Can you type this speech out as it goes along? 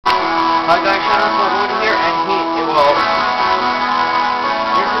My guy Shadow Wood here, and here's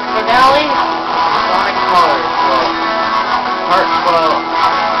the finale, Sonic Colors, Part 12,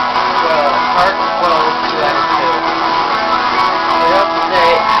 2 out of 2. I have to say,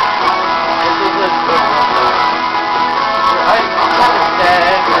 this is a good one. I'm kind of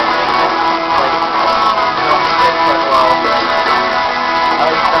sad, I think this, did quite well.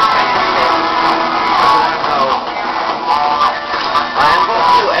 At least that's kind of sad. I don't know. I am going to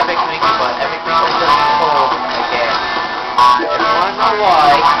do Epic Mickey, but Epic Mickey is going to be cold again. If you want to know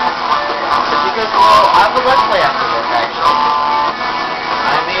why, it's because, well, I have a Let's Play after this, actually.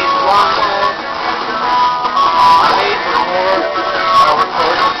 I made one more,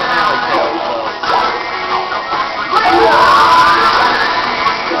 recording finale too, so.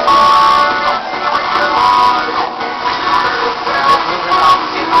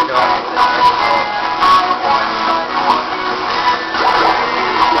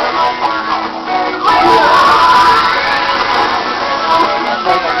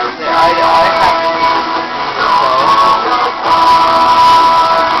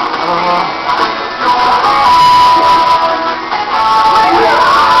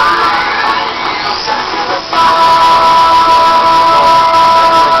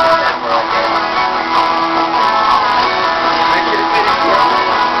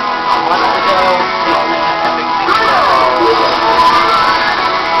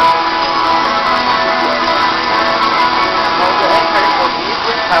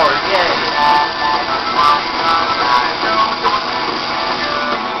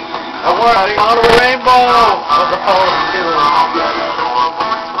 Out of the rainbow! What the hell is it doing?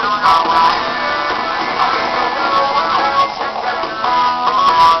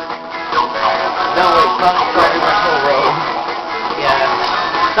 No, wait, Sonic started Retro Road.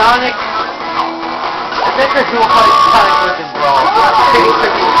 Yeah. Sonic! I think they're doing Sonic Rhythm Brawl.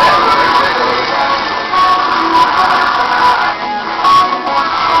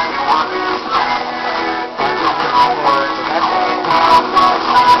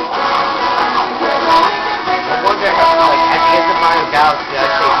 Galaxy, I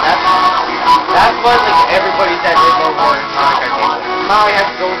think that's what like everybody's at Rainbow War in Sonic Arcade. Mario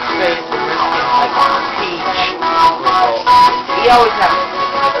has to go in space and risking like Peach. He always has to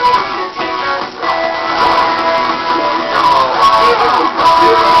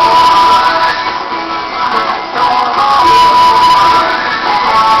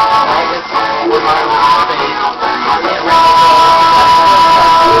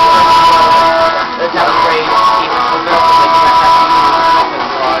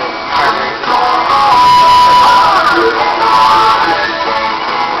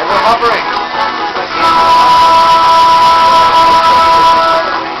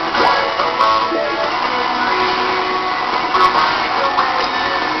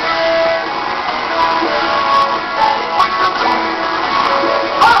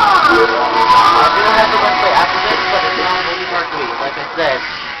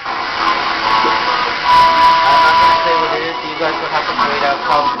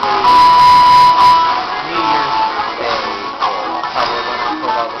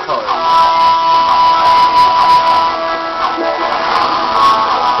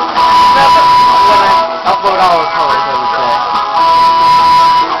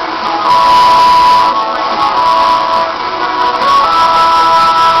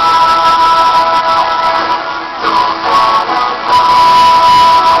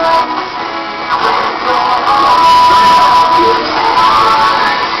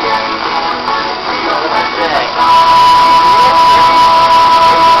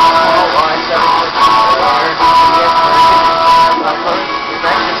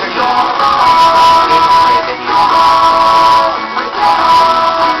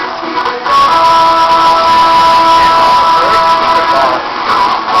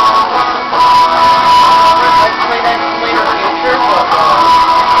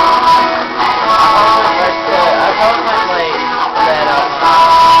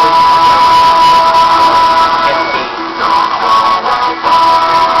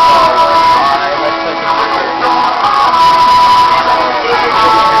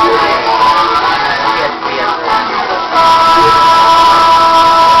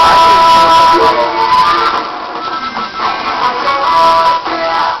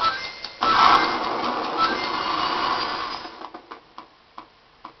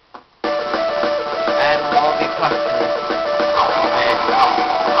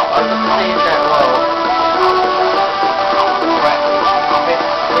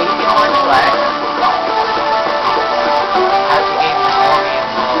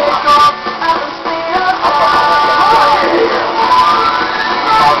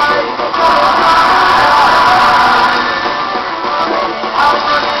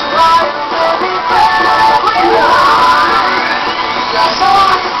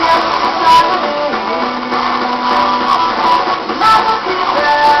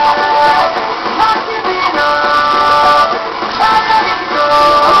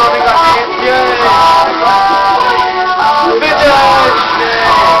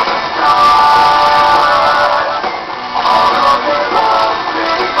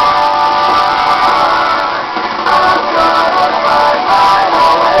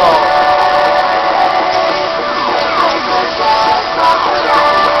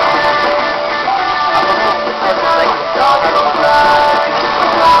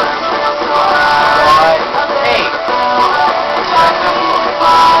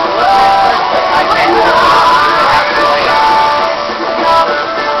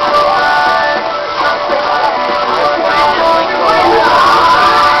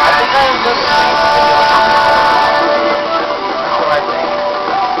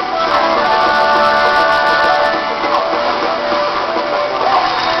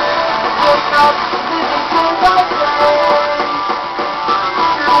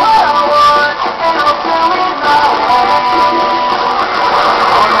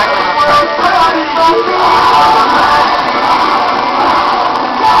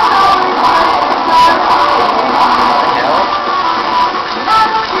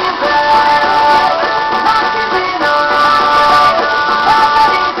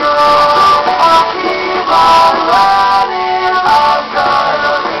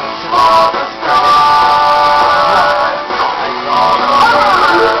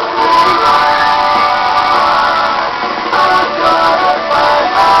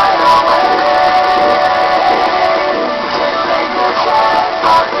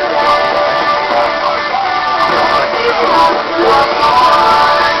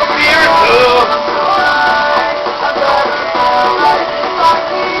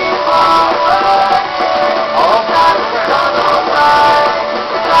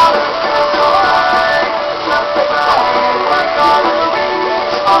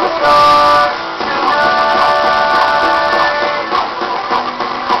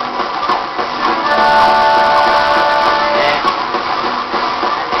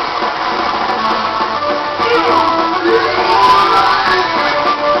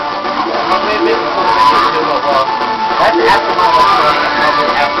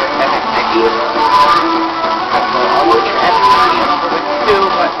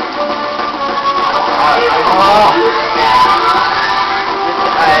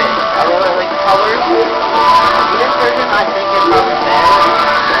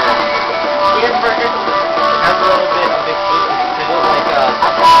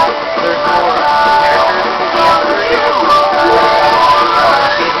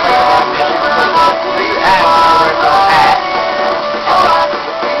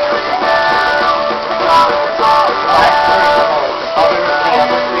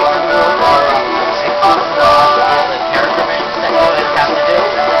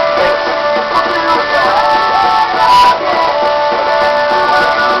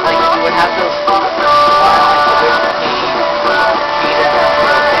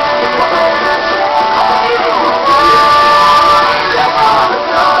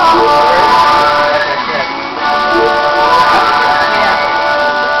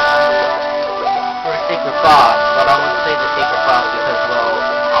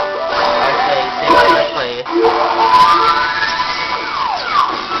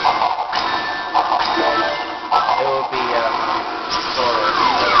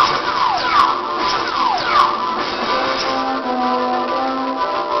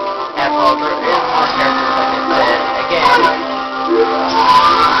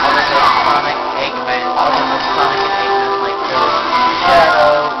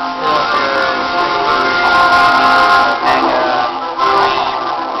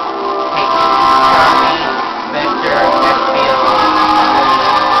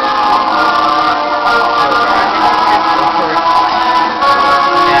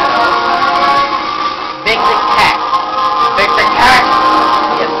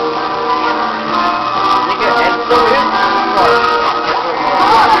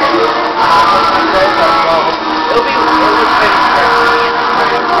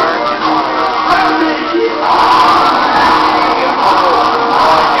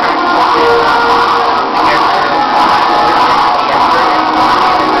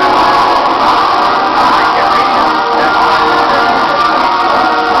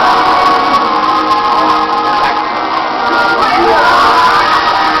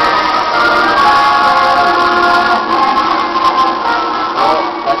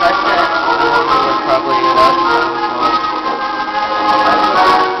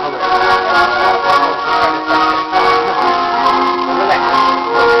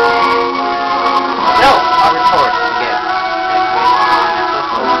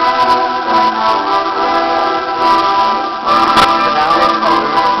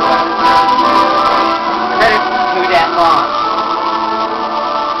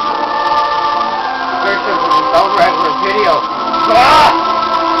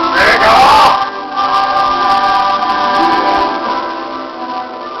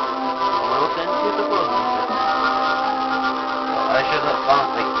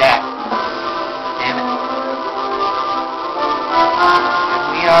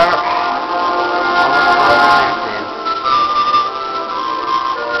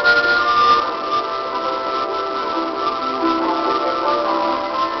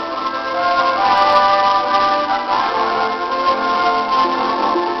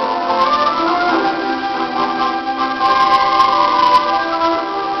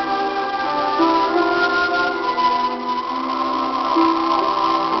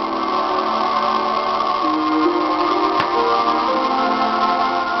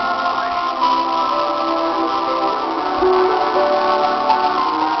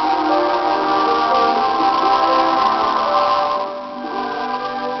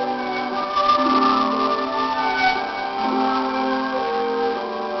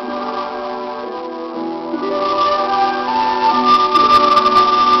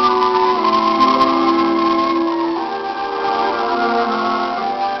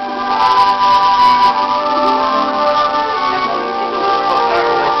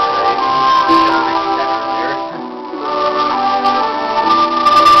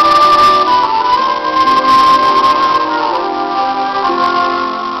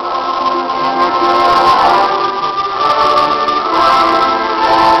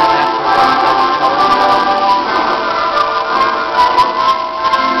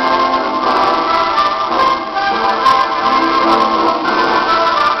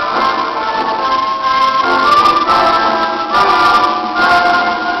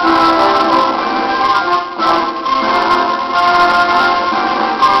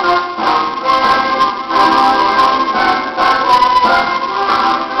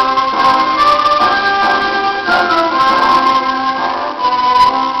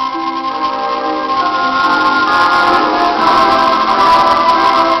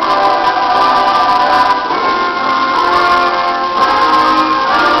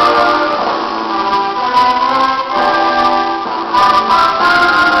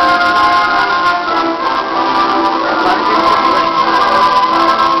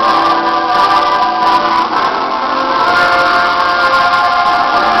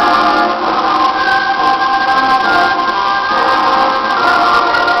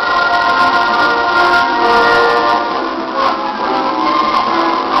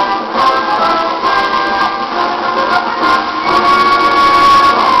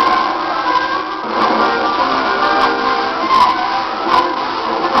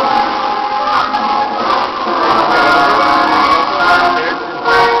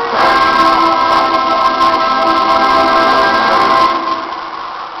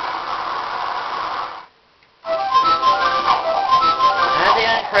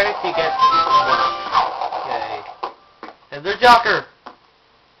trick, you get 1. Okay. And the Joker!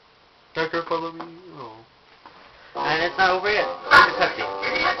 Joker, follow me. Oh. And it's not over yet. There's a cutscene.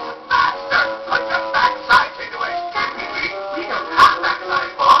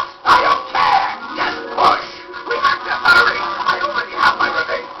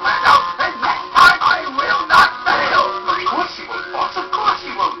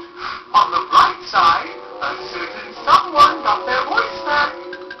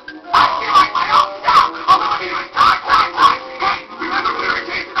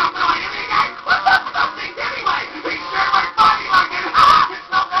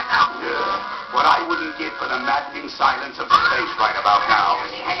 Silence of space right about now.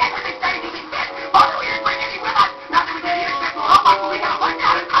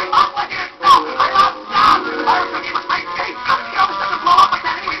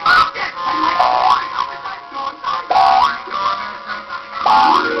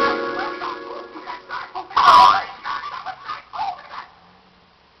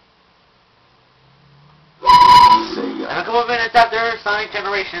 And a couple of minutes after Sonic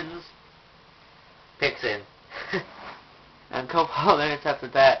Generations picks in. And a couple of minutes after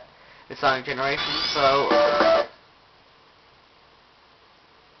that, it's Sonic Generations, so...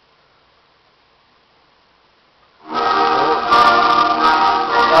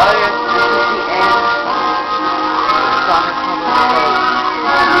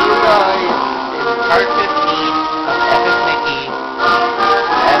 Part 15 of Epic Mickey,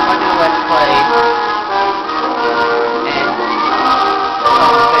 and we're doing Let's Play, and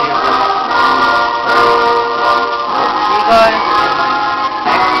some videos of see you guys in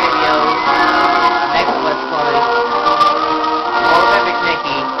next video, next Let's Play, more of Epic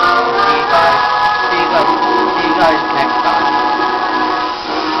Mickey, see you guys next time.